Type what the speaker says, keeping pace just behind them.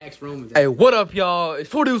next Romans. Hey, what up, y'all? It's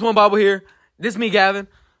 4 Dudes, One Bible here. This me, Gavin.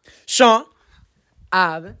 Sean.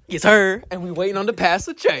 Ivan. It's her. And we waiting on the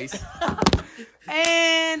pastor, Chase.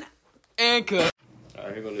 and Cook. All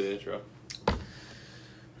right, who's going to do the intro?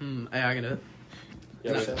 Hey, I can do it.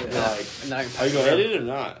 Yeah, No, but, no, are you going to edit it or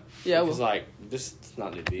not? Yeah, Because, well. this is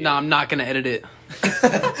not new to be. No, I'm not going to edit it.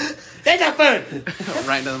 That's not fun!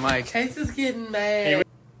 Right into the mic. Chase is getting mad.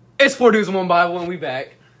 It's 4 Dudes, One Bible, and we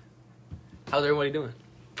back. How's everybody doing?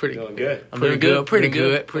 Pretty doing good. I'm doing good. Pretty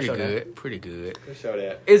good. Pretty good. Good. Show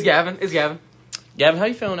that. It's Gavin. Gavin, how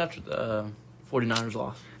you feeling after the 49ers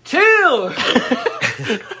loss? Chill!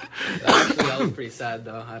 Actually, that was pretty sad,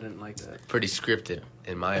 though. I didn't like that. Pretty scripted,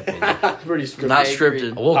 in my opinion. Pretty scripted. Not I agree.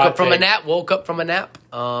 scripted. I woke Hot up from take. a nap.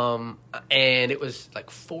 And it was like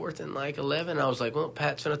 4th and 11. I was like, well,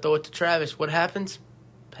 Pat's gonna throw it to Travis. What happens?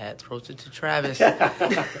 Pat throws it to Travis.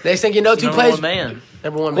 Next thing you know, It's the two number plays. one man.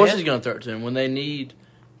 Number one Of course man. he's going to throw it to him when they need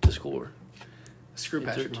to score. Screw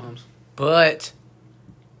Patrick Mahomes. But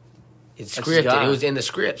it's That's his scripted. guy. It was in the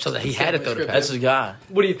script, so that he had to throw to Scripted. That's Pat. his guy.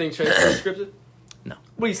 What do you think, Chase? Is it scripted? No.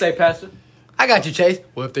 What do you say, Pastor? I got you, Chase.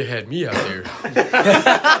 What if they had me out there?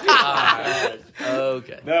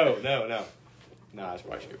 Okay. No. Nah, it's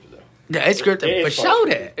probably scripted, though. Yeah, it's scripted. It But is show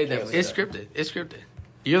probably that. It definitely It's scripted. It's scripted.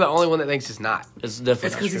 You're the only one that thinks it's not. It's definitely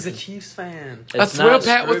It's because he's a not scripted. Chiefs fan. I It's swear not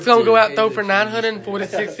Pat was going to go scripted. out and throw He's for a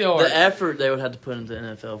 946 yards. The effort they would have to put into the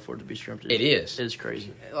NFL for it to be scripted. It is. It's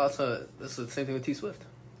crazy. Also, this is the same thing with T Swift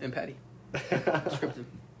and Patty. Scripted.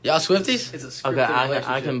 Y'all Swifties? It's a scripted Okay, I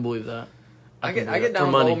relationship. can believe that. I get believe that. down For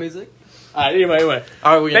with all money. music. All right, anyway.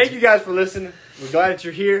 All right, Thank you guys for listening. We're glad that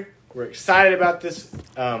you're here. We're excited about this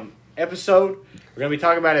episode. We're going to be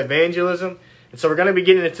talking about evangelism. And so we're going to be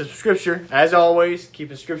getting into Scripture, as always,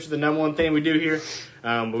 keeping Scripture the number one thing we do here.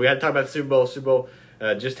 But we had to talk about the Super Bowl. Super Bowl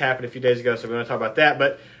just happened a few days ago, so we're going to talk about that.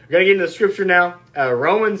 But we're going to get into the Scripture now.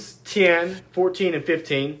 Romans 10, 14, and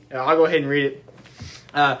 15. I'll go ahead and read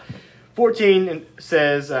it. 14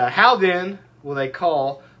 says, how then will they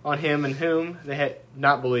call on him in whom they had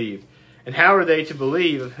not believed? And how are they to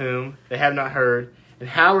believe of whom they have not heard? And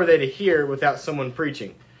how are they to hear without someone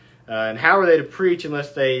preaching? And how are they to preach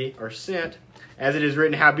unless they are sent? As it is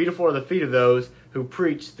written, how beautiful are the feet of those who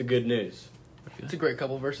preach the good news. It's a great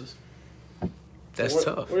couple of verses. That's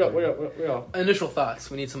tough. What y'all? Initial thoughts.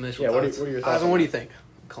 We need some initial Yeah, what thoughts. are your thoughts Ivan, on what do that? you think?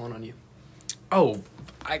 I'm calling on you.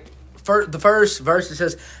 The first verse, it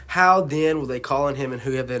says, how then will they call on him and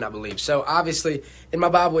who have they not believed? So obviously, in my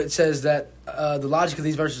Bible, it says that the logic of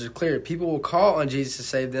these verses are clear. People will call on Jesus to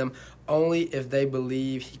save them only if they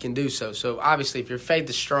believe he can do so. So obviously, if your faith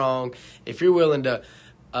is strong, if you're willing to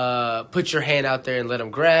put your hand out there and let them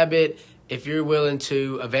grab it, if you're willing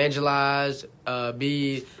to evangelize,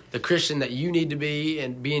 be the Christian that you need to be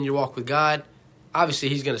and be in your walk with God, obviously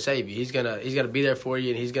he's going to save you. He's gonna be there for you,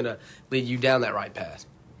 and he's going to lead you down that right path.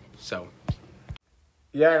 So,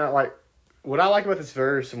 Yeah, and what I like about this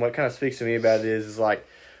verse and what kind of speaks to me about it is like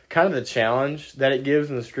kind of the challenge that it gives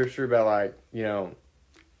in the Scripture about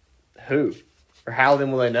who or how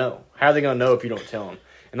then will they know? How are they going to know if you don't tell them?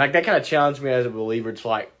 And that kind of challenged me as a believer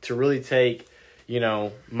to really take,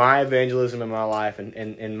 my evangelism in my life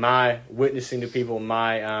and my witnessing to people,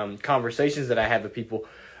 my conversations that I have with people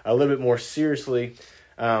a little bit more seriously,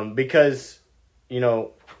 because,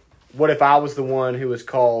 what if I was the one who was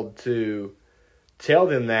called to tell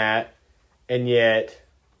them that, and yet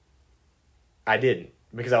I didn't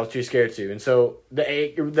because I was too scared to. And so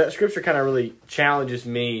the Scripture kind of really challenges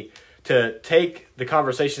me to take the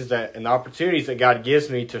conversations and the opportunities that God gives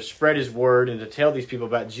me to spread His word and to tell these people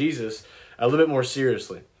about Jesus a little bit more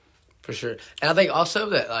seriously. for sure. And I think also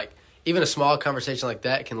that, even a small conversation like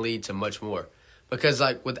that can lead to much more. Because,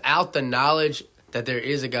 without the knowledge that there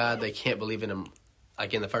is a God, they can't believe in Him,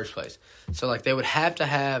 in the first place. So, they would have to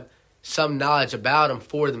have some knowledge about Him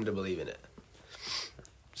for them to believe in it.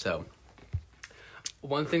 So,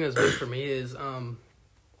 One thing that's big for me is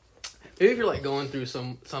maybe if you're going through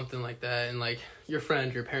something like that, and your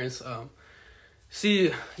friend, your parents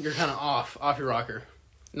see you're kind of off your rocker,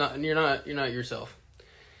 you're not yourself,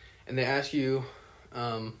 and they ask you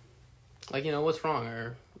what's wrong,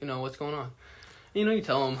 or what's going on. You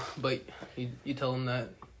tell them, but you tell them that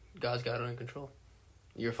God's got it under control.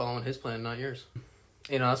 You're following His plan, not yours.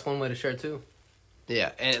 That's one way to share too.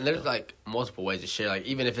 yeah. And there's, multiple ways to share.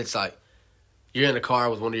 Even if it's, you're in a car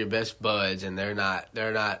with one of your best buds and they're not,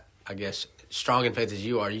 I guess, strong in faith as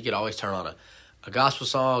you are, you could always turn on a gospel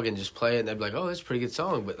song and just play it, and they'd be like, oh, that's a pretty good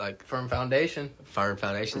song. But, Firm foundation. Firm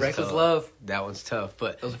Foundation's Reckless tough. Love. That one's tough.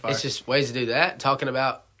 But Those are fire. it's just ways to do that. Talking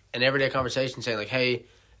about an everyday conversation, saying, hey,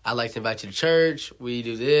 I'd like to invite you to church. We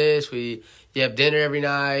do this. You have dinner every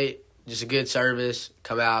night. just a good service,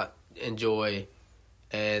 come out, enjoy,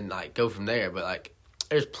 and like go from there. But like,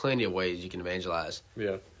 there's plenty of ways you can evangelize.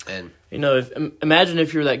 Yeah. And Imagine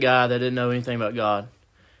if you're that guy that didn't know anything about God,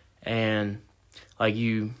 and like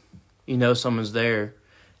you know someone's there,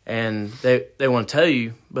 and they want to tell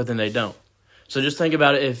you, but then they don't. So just think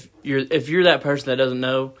about it. If you're that person that doesn't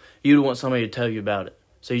know, you'd want somebody to tell you about it.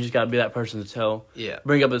 So you just got to be that person to tell. Yeah.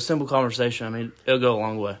 Bring up a simple conversation. I mean, it'll go a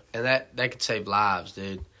long way. And that could save lives,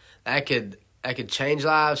 dude. That could change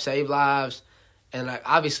lives, save lives, and like,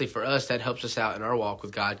 obviously for us that helps us out in our walk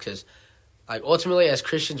with God, because like ultimately as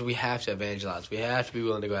Christians we have to evangelize. We have to be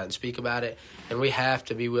willing to go out and speak about it, and we have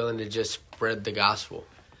to be willing to just spread the gospel.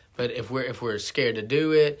 But if we're scared to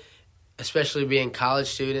do it, especially being college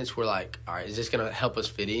students, we're like, all right, is this going to help us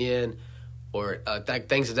fit in, or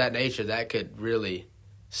things of that nature that could really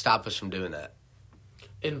stop us from doing that.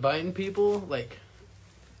 Inviting people, like,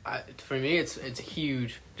 for me, it's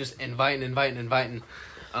huge. Just inviting.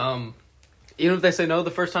 Even if they say no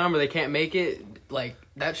the first time or they can't make it, like,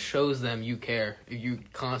 that shows them you care. If you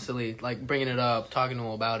constantly, like, bringing it up, talking to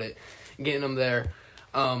them about it, getting them there.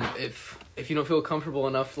 If you don't feel comfortable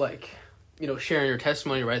enough, like, you know, sharing your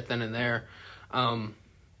testimony right then and there,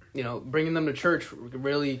 you know, bringing them to church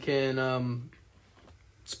really can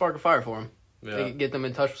spark a fire for them. Yeah. Get them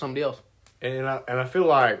in touch with somebody else. And I feel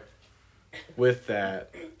like with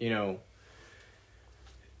that, you know,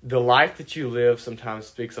 the life that you live sometimes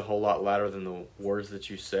speaks a whole lot louder than the words that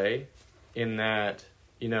you say. In that,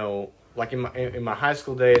 you know, like in my high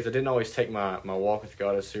school days, I didn't always take my walk with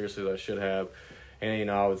God as seriously as I should have. And, you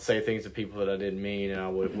know, I would say things to people that I didn't mean, and I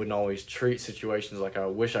wouldn't always treat situations like I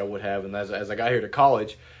wish I would have. And as I got here to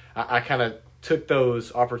college, I kind of took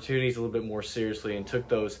those opportunities a little bit more seriously and took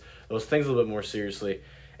those things a little bit more seriously.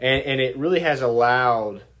 And it really has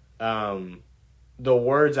allowed the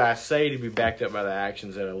words I say to be backed up by the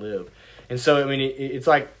actions that I live. And so, I mean, it's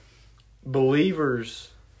like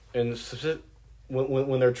believers, and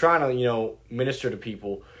when they're trying to, you know, minister to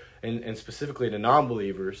people, and specifically to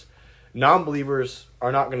non-believers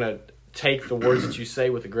are not going to take the words that you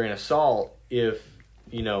say with a grain of salt if,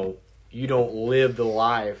 you know, you don't live the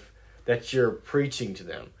life that you're preaching to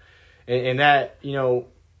them. And that, you know,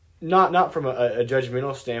 not from a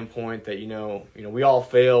judgmental standpoint that, you know, we all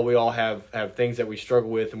fail, we all have things that we struggle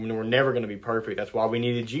with, and we're never going to be perfect. That's why we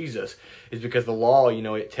needed Jesus, is because the law, you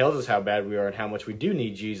know, it tells us how bad we are and how much we do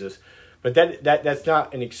need Jesus. But that's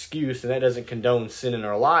not an excuse, and that doesn't condone sin in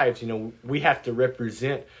our lives. You know, we have to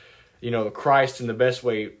represent, you know, Christ in the best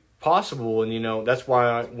way possible. And, you know, that's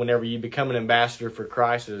why whenever you become an ambassador for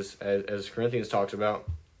Christ, as Corinthians talks about,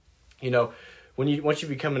 you know, once you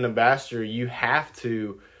become an ambassador, you have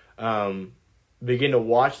to begin to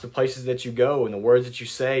watch the places that you go and the words that you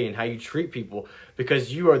say and how you treat people,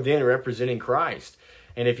 because you are then representing Christ.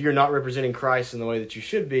 And if you're not representing Christ in the way that you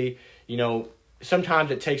should be, you know, sometimes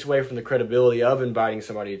it takes away from the credibility of inviting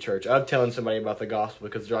somebody to church, of telling somebody about the gospel,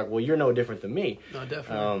 because they're like, well, you're no different than me. No,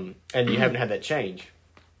 definitely. And you haven't had that change.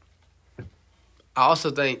 I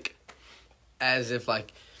also think as if,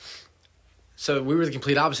 like, so we were the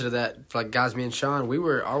complete opposite of that. Like, guys, me and Sean,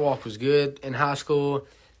 our walk was good in high school.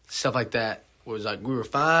 Stuff like that was like, we were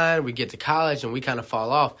fine. We get to college and we kind of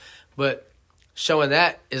fall off. But showing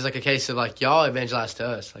that is like a case of like, y'all evangelized to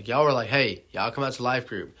us. Like, y'all were like, hey, y'all come out to life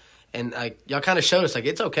group. And like, y'all kind of showed us like,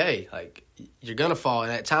 it's okay. Like, you're going to fall.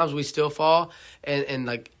 And at times we still fall. And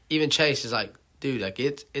like, even Chase is like, dude, like,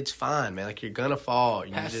 it's fine, man. Like, you're going to fall.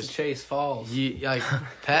 You Pass just, the Chase falls. You, like,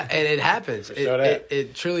 and it happens.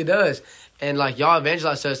 It truly does. And like, y'all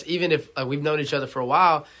evangelized to us, even if like, we've known each other for a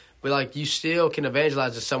while. But, like, you still can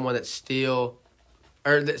evangelize to someone that's still –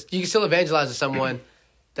 or you can still evangelize to someone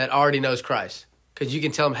that already knows Christ. Because you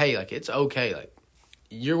can tell them, hey, like, it's okay. Like,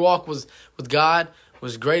 your walk with God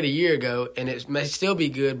was great a year ago, and it may still be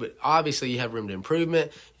good, but obviously you have room to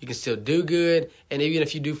improvement. You can still do good. And even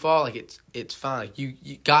if you do fall, like, it's fine. Like, you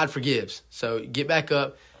God forgives. So get back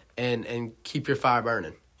up and keep your fire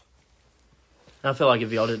burning. I feel like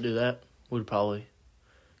if y'all didn't do that, we'd probably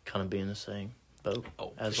kind of be in the same boat.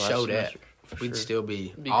 Oh, as for last sure semester. that. We'd still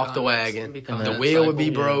be Be off the convicts. wagon. Be The convicts. wheel would be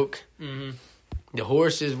Cycle, yeah. broke. Mm-hmm. The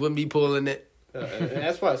horses wouldn't be pulling it. And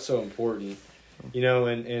that's why it's so important, you know,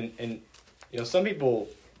 and you know, some people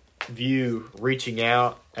view reaching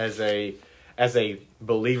out as a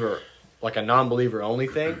believer, like a non-believer only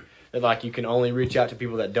thing, that like you can only reach out to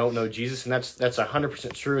people that don't know Jesus, and that's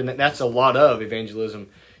 100% true, and that's a lot of evangelism,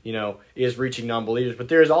 you know, is reaching non-believers. But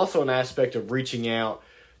there is also an aspect of reaching out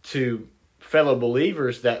to fellow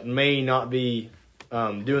believers that may not be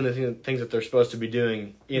doing the things that they're supposed to be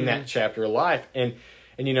doing in that chapter of life, and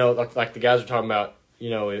you know, like the guys are talking about,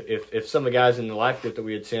 if some of the guys in the life group that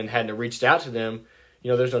we had sent hadn't reached out to them,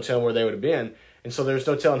 there's no telling where they would have been. And so there's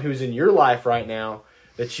no telling who's in your life right now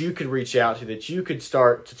that you could reach out to, that you could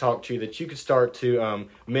start to talk to, that you could start to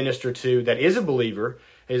minister to, that is a believer,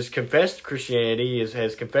 has confessed Christianity,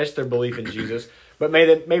 has confessed their belief in Jesus, but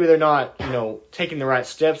maybe they're not, taking the right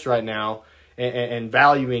steps right now and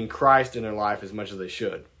valuing Christ in their life as much as they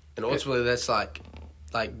should. And ultimately, that's like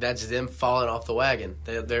that's them falling off the wagon.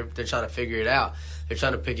 They're trying to figure it out. They're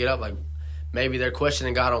trying to pick it up. Like maybe they're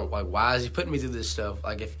questioning God on like, why is He putting me through this stuff?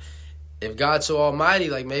 Like if God's so almighty,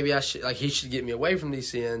 like maybe He should get me away from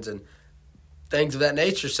these sins and things of that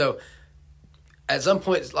nature. So at some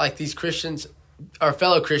point, like these Christians, our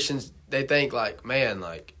fellow Christians, they think like, man,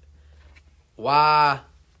 like why?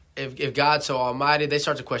 If God's so almighty, they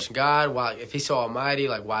start to question God. Why, if He's so almighty,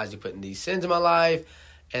 like why is He putting these sins in my life?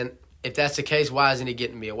 And if that's the case, why isn't He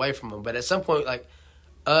getting me away from Him? But at some point, like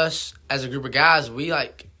us as a group of guys, we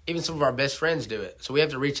like even some of our best friends do it. So we have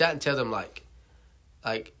to reach out and tell them like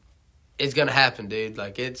it's gonna happen, dude.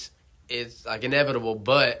 Like it's like inevitable,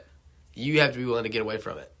 but you have to be willing to get away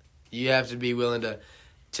from it. You have to be willing to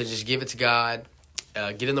just give it to God,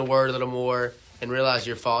 get in the Word a little more, and realize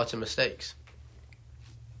your faults and mistakes.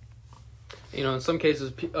 In some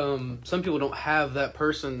cases, some people don't have that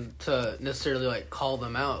person to necessarily like call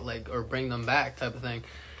them out, like or bring them back, type of thing.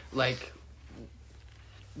 Like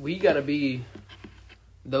we gotta be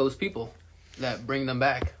those people that bring them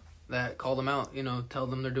back, that call them out. Tell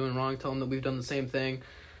them they're doing wrong, tell them that we've done the same thing,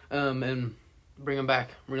 and bring them back,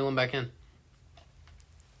 reel them back in.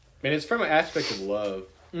 And it's from an aspect of love.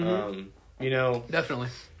 Mm-hmm. Definitely.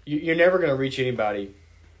 You're never gonna reach anybody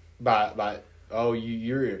by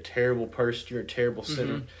you're a terrible person, you're a terrible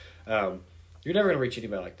sinner. Mm-hmm. You're never going to reach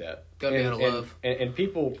anybody like that. Gotta be out of love. And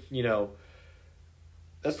people,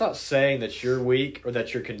 that's not saying that you're weak or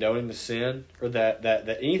that you're condoning the sin or that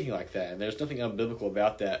anything like that. And there's nothing unbiblical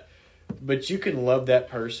about that. But you can love that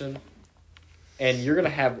person and you're going to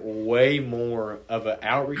have way more of an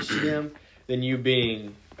outreach to them than you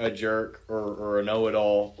being a jerk or a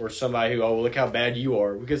know-it-all or somebody who, look how bad you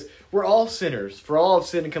are. Because we're all sinners. For all have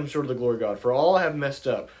sinned and come short of the glory of God. For all have messed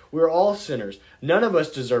up. We're all sinners. None of us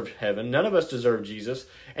deserve heaven. None of us deserve Jesus.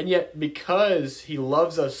 And yet, because He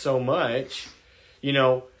loves us so much,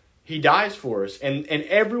 He dies for us. And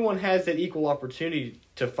everyone has that equal opportunity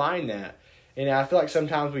to find that. And I feel like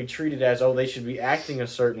sometimes we treat it as, they should be acting a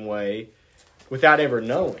certain way without ever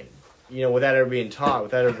knowing. Without ever being taught,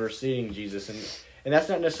 without ever seeing Jesus. And that's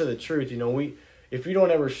not necessarily the truth. If you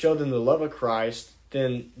don't ever show them the love of Christ,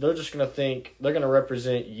 then they're just going to think they're going to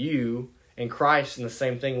represent you and Christ in the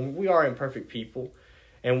same thing. We are imperfect people,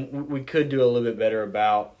 and we could do a little bit better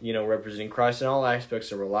about, representing Christ in all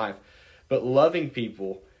aspects of our life. But loving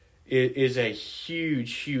people is a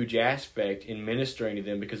huge, huge aspect in ministering to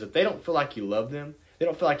them, because if they don't feel like you love them, they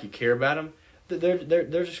don't feel like you care about them,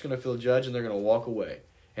 they're just going to feel judged and they're going to walk away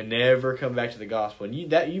and never come back to the gospel. And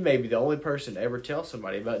you may be the only person to ever tell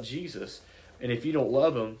somebody about Jesus. And if you don't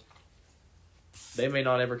love them, they may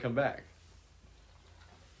not ever come back.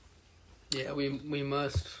 Yeah, we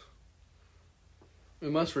must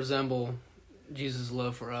resemble Jesus'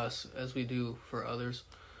 love for us as we do for others.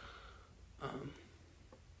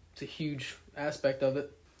 It's a huge aspect of it.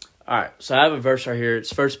 All right, so I have a verse right here.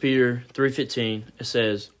 It's 1 Peter 3:15. It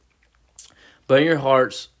says, "But in your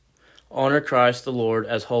hearts honor Christ the Lord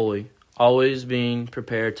as holy, always being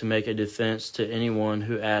prepared to make a defense to anyone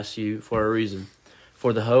who asks you for a reason,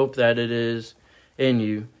 for the hope that it is in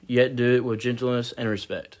you, yet do it with gentleness and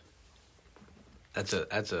respect." That's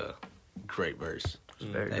a great verse.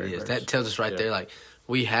 Very That great is. verse. That tells us right there, like,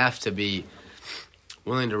 we have to be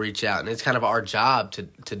willing to reach out, and it's kind of our job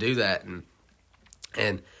to do that.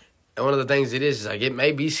 And one of the things it is like, it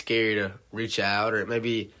may be scary to reach out, or it may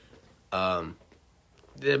be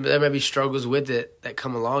there may be struggles with it that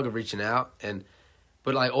come along of reaching out,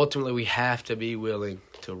 but like ultimately we have to be willing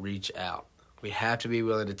to reach out. We have to be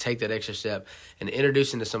willing to take that extra step and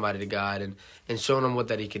introducing to somebody to God and showing them what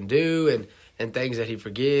that He can do and things that He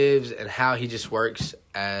forgives and how He just works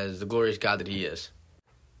as the glorious God that He is.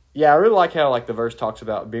 Yeah, I really like how the verse talks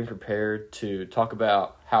about being prepared to talk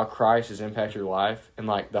about how Christ has impacted your life and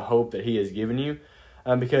the hope that He has given you,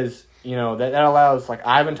 because that allows,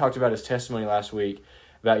 Ivan talked about his testimony last week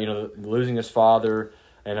about losing his father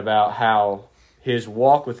and about how his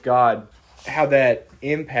walk with God, how that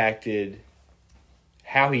impacted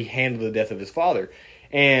how he handled the death of his father.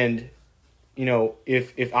 And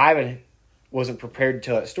if Ivan wasn't prepared to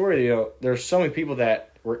tell that story, there's so many people that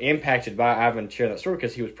were impacted by Ivan sharing that story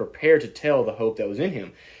because he was prepared to tell the hope that was in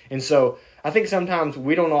him. And so I think sometimes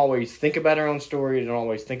we don't always think about our own story, we don't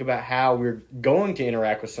always think about how we're going to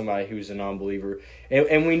interact with somebody who's a non-believer,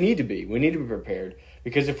 and we need to be. We need to be prepared,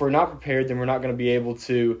 because if we're not prepared, then we're not going to be able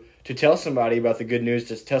to tell somebody about the good news,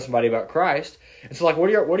 to tell somebody about Christ. And so, like, what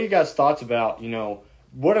are you guys' thoughts about,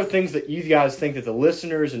 what are things that you guys think that the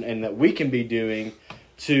listeners and that we can be doing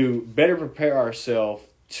to better prepare ourselves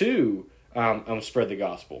to spread the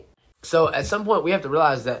gospel? So at some point we have to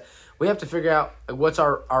realize that we have to figure out what's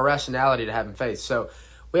our rationality to having faith. So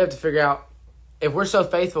we have to figure out, if we're so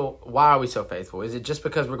faithful, why are we so faithful? Is it just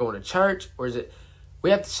because we're going to church, or is it we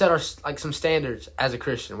have to set some standards as a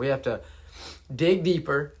Christian? We have to dig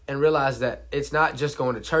deeper and realize that it's not just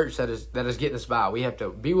going to church that is getting us by. We have to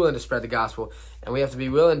be willing to spread the gospel, and we have to be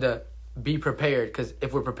willing to be prepared, because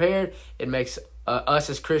if we're prepared, it makes us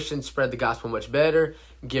as Christians spread the gospel much better,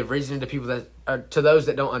 give reasoning to people to those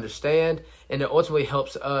that don't understand, and it ultimately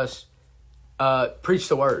helps us preach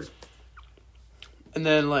the word. And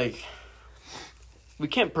then, we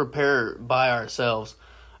can't prepare by ourselves.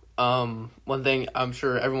 One thing I'm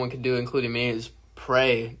sure everyone can do, including me, is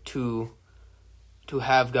pray to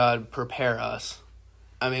have God prepare us.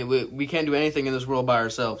 I mean, we can't do anything in this world by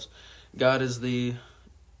ourselves. God is the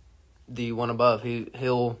one above.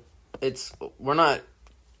 We're not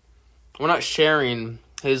sharing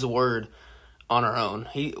His word on our own.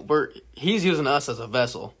 He's using us as a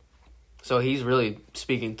vessel, so He's really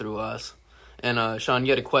speaking through us. And Sean,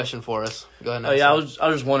 you had a question for us. Go ahead. Oh yeah, I was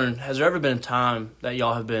just wondering, has there ever been a time that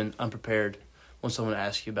y'all have been unprepared when someone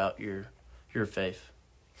asks you about your faith?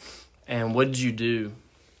 And what did you do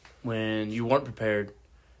when you weren't prepared?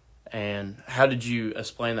 And how did you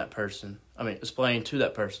explain to that person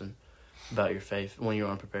about your faith when you were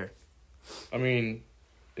unprepared? I mean,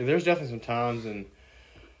 there's definitely some times in,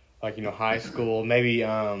 high school, maybe,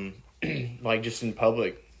 just in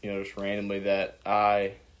public, just randomly, that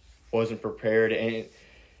I wasn't prepared,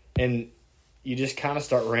 and you just kind of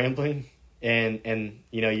start rambling, and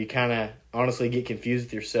you kind of honestly get confused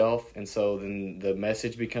with yourself, and so then the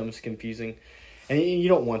message becomes confusing, and you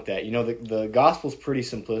don't want that. The gospel's pretty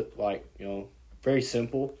simple, very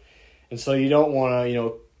simple, and so you don't want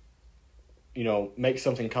to make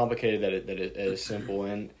something complicated that is simple,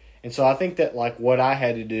 and so I think that what I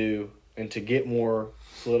had to do, and to get more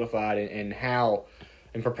solidified in how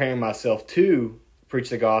and preparing myself to preach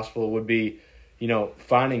the gospel, would be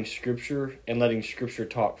finding scripture and letting scripture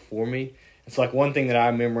talk for me. It's one thing that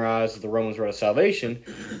I memorized is the Romans Road of Salvation,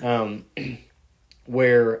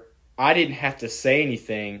 where I didn't have to say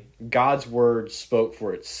anything. God's word spoke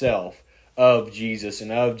for itself of Jesus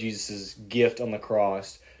and of Jesus' gift on the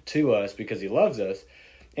cross to us because He loves us.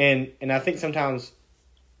 And I think sometimes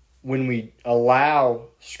when we allow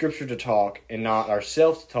scripture to talk and not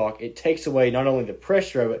ourselves to talk, it takes away not only the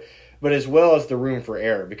pressure of it, but as well as the room for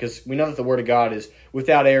error, because we know that the Word of God is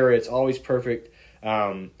without error. It's always perfect.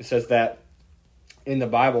 It says that in the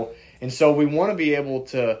Bible. And so we want to be able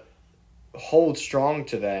to hold strong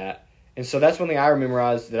to that. And so that's one thing I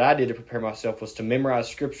memorized that I did to prepare myself, was to memorize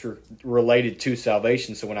scripture related to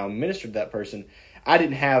salvation. So when I ministered to that person, I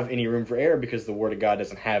didn't have any room for error, because the Word of God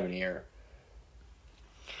doesn't have any error.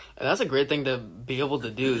 And that's a great thing to be able to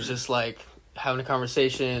do, is just having a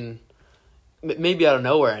conversation maybe out of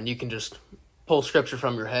nowhere, and you can just pull scripture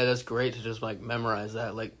from your head. That's great to just memorize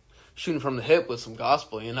that, shooting from the hip with some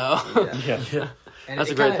gospel, Yeah. And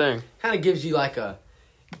that's a great thing. Kind of gives you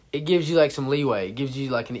it gives you some leeway. It gives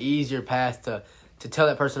you an easier path to tell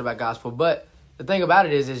that person about gospel. But the thing about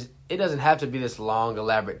it is it doesn't have to be this long,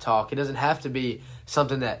 elaborate talk. It doesn't have to be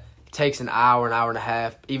something that takes an hour and a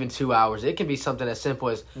half, even 2 hours. It can be something as simple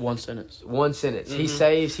as One sentence. Mm-hmm. He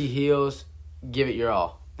saves, He heals, give it your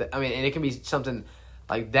all. I mean, and it can be something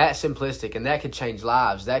like that simplistic, and that could change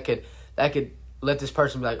lives. That could let this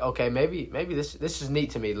person be like, okay, maybe this is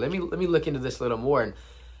neat to me. Let me look into this a little more,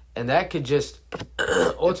 and that could just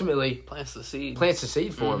ultimately plants the seed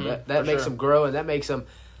for them. That makes them grow, and that makes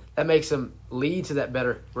them lead to that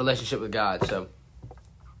better relationship with God. So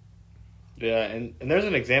yeah, and there's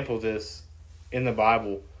an example of this in the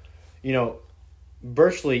Bible.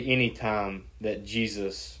 Virtually any time that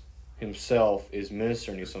Jesus Himself is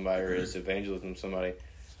ministering to somebody, or is evangelizing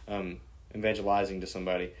to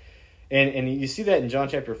somebody. And you see that in John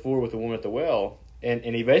chapter 4 with the woman at the well.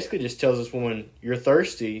 And He basically just tells this woman, you're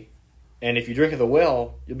thirsty, and if you drink of the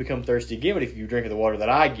well, you'll become thirsty again. But if you drink of the water that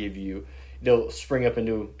I give you, it'll spring up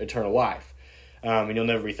into eternal life. And you'll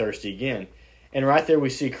never be thirsty again. And right there we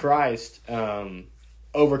see Christ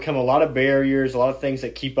overcome a lot of barriers, a lot of things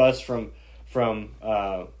that keep us from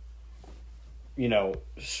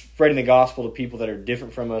spreading the gospel to people that are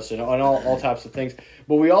different from us and all types of things.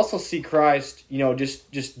 But we also see Christ,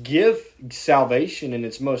 just give salvation in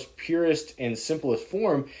its most purest and simplest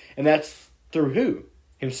form, and that's through who?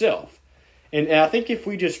 Himself. And I think if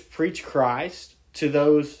we just preach Christ to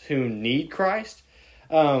those who need Christ,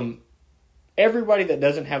 everybody that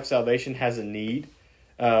doesn't have salvation has a need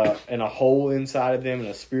and a hole inside of them, and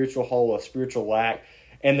a spiritual hole, a spiritual lack.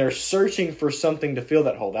 And they're searching for something to fill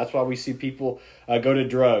that hole. That's why we see people go to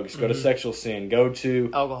drugs, go to sexual sin, go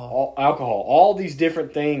to alcohol, all these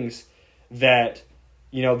different things that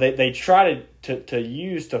they try to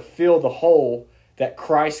use to fill the hole that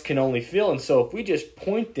Christ can only fill. And so if we just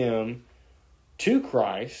point them to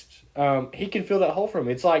Christ, He can fill that hole for them.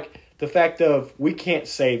 It's like the fact of we can't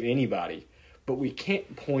save anybody, but we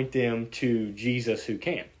can't point them to Jesus who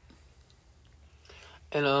can.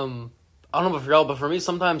 And I don't know about for y'all, but for me,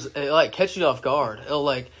 sometimes it catches you off guard. It'll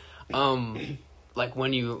when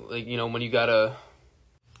you gotta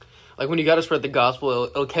spread the gospel,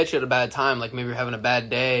 it'll catch you at a bad time. Like maybe you're having a bad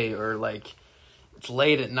day, or it's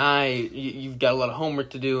late at night. You've got a lot of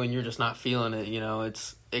homework to do, and you're just not feeling it.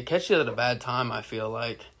 It catches you at a bad time. I feel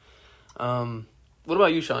like. What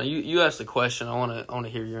about you, Sean? You asked the question. I want to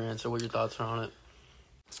hear your answer. What your thoughts are on it?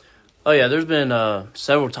 Oh yeah, there's been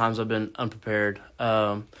several times I've been unprepared.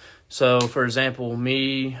 So, for example,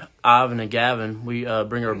 me, Ivan, and Gavin, we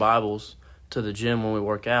bring our Bibles to the gym when we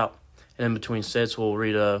work out. And in between sets, we'll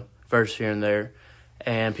read a verse here and there.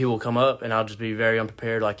 And people will come up, and I'll just be very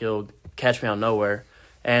unprepared, like it'll catch me out of nowhere.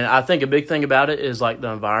 And I think a big thing about it is, the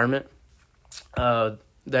environment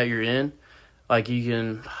that you're in. Like, you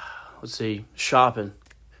can, shop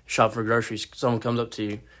for groceries. Someone comes up to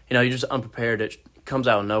you. You're just unprepared. It comes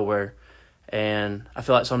out of nowhere. And I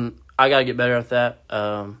feel like I got to get better at that.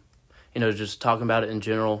 Just talking about it in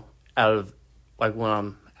general, out of when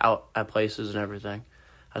I'm out at places and everything.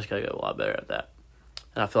 I just gotta get a lot better at that,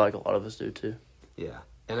 and I feel like a lot of us do too. Yeah,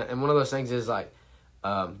 and one of those things is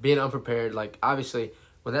being unprepared. Obviously,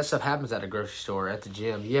 when that stuff happens at a grocery store, at the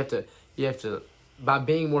gym, you have to. By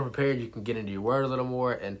being more prepared, you can get into your word a little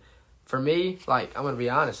more. And for me, I'm gonna be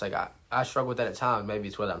honest, I struggle with that at times. Maybe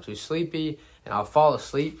it's whether I'm too sleepy and I'll fall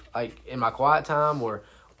asleep in my quiet time, or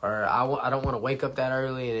I don't want to wake up that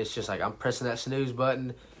early, and it's just I'm pressing that snooze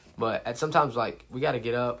button. But sometimes we got to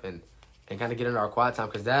get up and kind of get into our quiet time,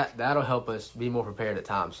 because that'll help us be more prepared at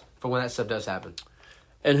times for when that stuff does happen.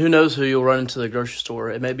 And who knows who you'll run into the grocery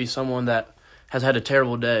store. It may be someone that has had a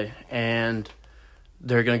terrible day, and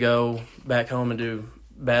they're going to go back home and do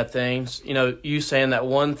bad things. You saying that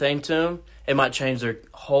one thing to them, it might change their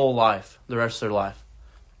whole life, the rest of their life.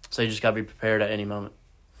 So you just got to be prepared at any moment.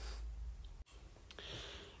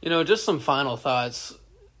 Just some final thoughts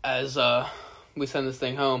as we send this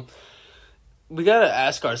thing home. We gotta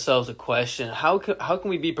ask ourselves a question: How can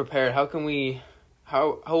we be prepared? How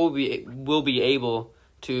will we be able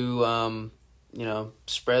to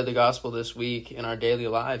spread the gospel this week in our daily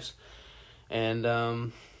lives? And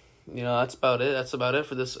that's about it. That's about it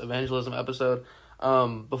for this evangelism episode.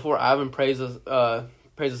 Before Ivan prays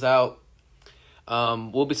us out.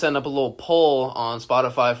 We'll be setting up a little poll on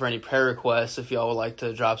Spotify for any prayer requests if y'all would like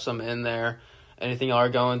to drop some in there. Anything y'all are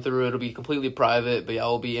going through, it'll be completely private, but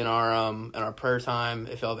y'all will be in our prayer time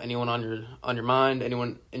if y'all have anyone on your mind,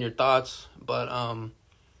 anyone in your thoughts. But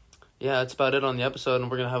that's about it on the episode, and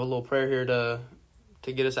we're gonna have a little prayer here to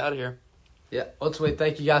get us out of here. Yeah. Ultimately,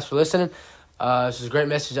 thank you guys for listening. This is a great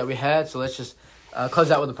message that we had, so let's just close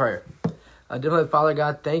out with a prayer. Dear Heavenly Father,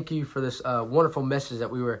 God, thank you for this wonderful message that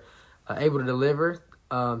we were able to deliver.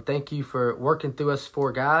 Thank you for working through us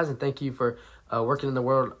four guys, and thank you for working in the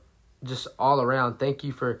world just all around. Thank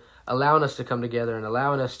you for allowing us to come together and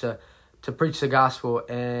allowing us to preach the gospel,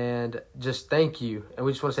 and just thank you. And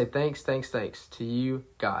we just want to say thanks to you,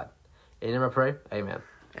 God. In your name I pray, amen.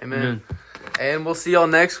 Amen. And we'll see y'all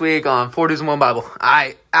next week on 4 Dudes and One Bible. All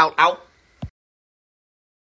right, out.